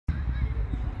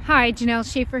Hi, Janelle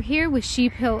Schaefer here with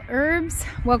Sheep Hill Herbs.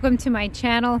 Welcome to my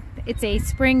channel. It's a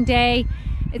spring day.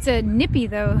 It's a nippy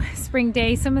though spring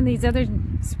day. Some of these other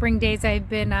spring days I've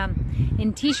been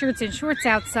in t-shirts and shorts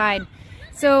outside.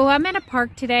 So I'm at a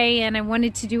park today and I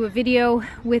wanted to do a video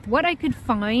with what I could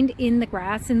find in the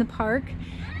grass in the park.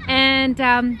 And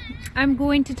I'm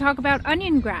going to talk about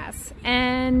onion grass,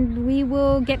 and we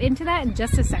will get into that in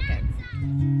just a second.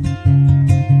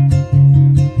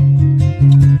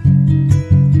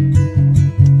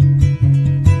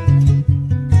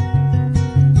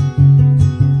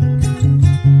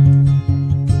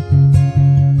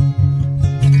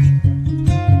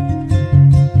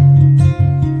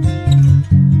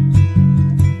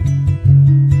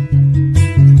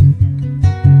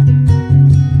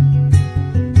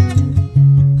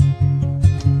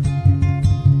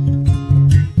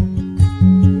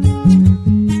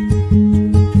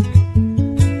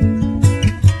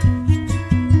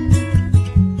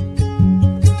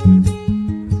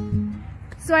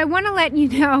 So I want to let you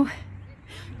know,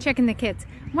 checking the kids,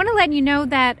 I want to let you know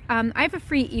that I have a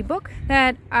free ebook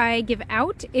that I give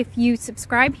out if you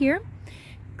subscribe here.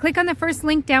 Click on the first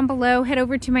link down below, head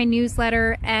over to my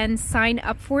newsletter and sign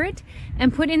up for it,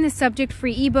 and put in the subject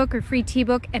free ebook or free tea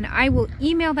book, and I will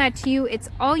email that to you. It's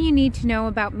all you need to know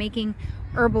about making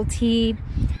herbal tea,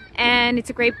 and it's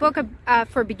a great book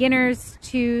for beginners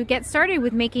to get started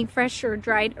with making fresh or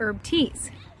dried herb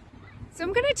teas. So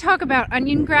I'm going to talk about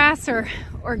onion grass or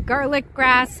garlic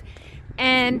grass,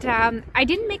 and I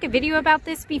didn't make a video about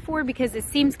this before because it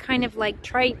seems kind of like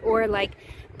trite, or like,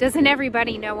 doesn't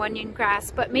everybody know onion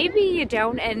grass? But maybe you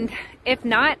don't, and if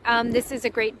not, this is a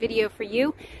great video for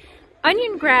you.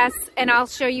 Onion grass, and I'll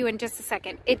show you in just a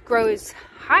second, it grows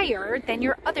higher than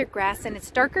your other grass, and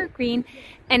it's darker green,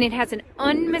 and it has an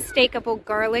unmistakable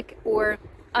garlic or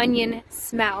onion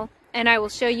smell. And I will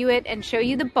show you it and show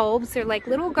you the bulbs. They're like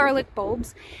little garlic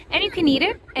bulbs, and you can eat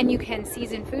it, and you can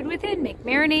season food with it, make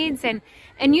marinades,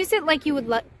 and use it like you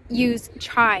would use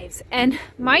chives. And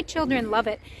my children love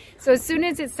it. So as soon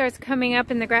as it starts coming up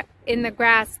in the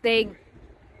grass, they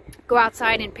go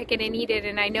outside and pick it and eat it.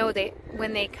 And I know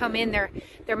when they come in,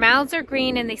 their mouths are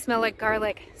green and they smell like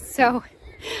garlic. So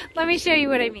let me show you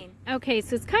what I mean. Okay,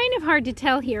 so it's kind of hard to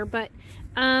tell here, but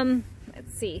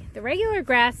let's see. The regular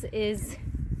grass is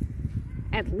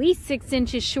at least 6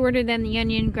 inches shorter than the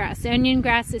onion grass. The onion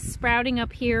grass is sprouting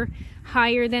up here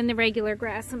higher than the regular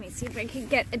grass. Let me see if I can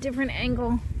get a different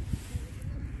angle.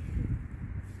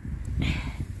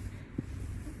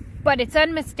 But it's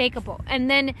unmistakable. And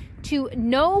then to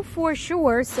know for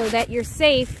sure so that you're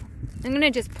safe, I'm going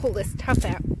to just pull this tuft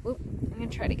out. Oop, I'm going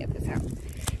to try to get this out.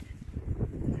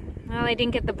 Well, I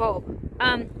didn't get the bulb.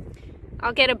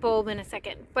 I'll get a bulb in a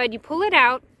second. But you pull it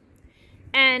out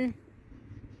and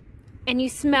you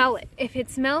smell it. If it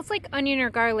smells like onion or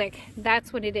garlic,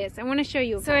 that's what it is. I want to show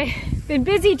you. So I've been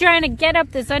busy trying to get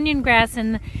up this onion grass,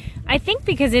 and I think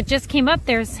because it just came up,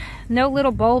 there's no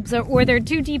little bulbs, or they're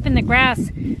too deep in the grass.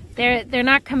 They're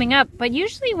not coming up. But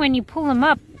usually when you pull them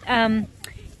up,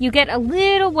 you get a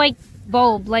little white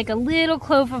bulb, like a little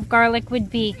clove of garlic would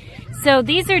be. So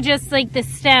these are just like the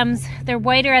stems. They're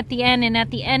whiter at the end, and at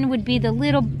the end would be the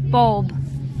little bulb.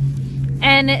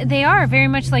 And they are very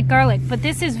much like garlic, but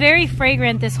this is very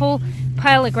fragrant. This whole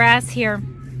pile of grass here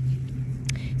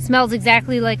smells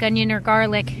exactly like onion or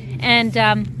garlic. And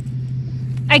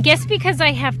I guess because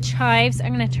I have chives,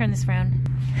 I'm going to turn this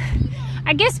around.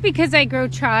 I guess because I grow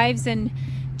chives, and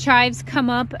chives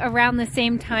come up around the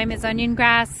same time as onion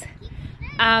grass,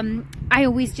 I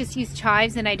always just use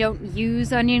chives and I don't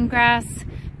use onion grass.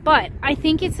 But I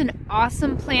think it's an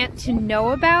awesome plant to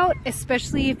know about,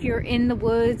 especially if you're in the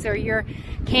woods or you're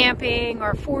camping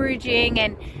or foraging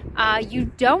and you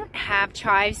don't have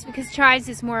chives, because chives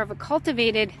is more of a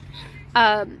cultivated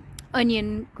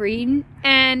onion green.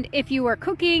 And if you are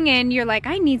cooking and you're like,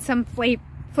 I need some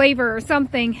flavor or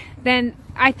something, then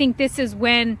I think this is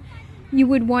when you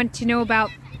would want to know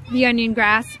about the onion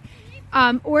grass.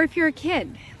 Or if you're a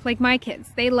kid, like my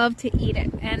kids, they love to eat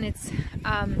it, and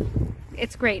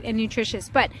it's great and nutritious.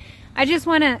 But I just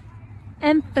want to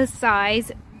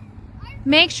emphasize,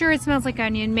 make sure it smells like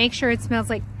onion, make sure it smells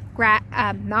like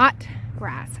not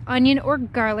grass, onion or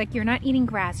garlic. You're not eating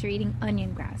grass, you're eating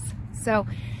onion grass. So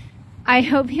I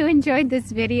hope you enjoyed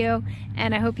this video,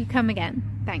 and I hope you come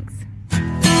again. Thanks.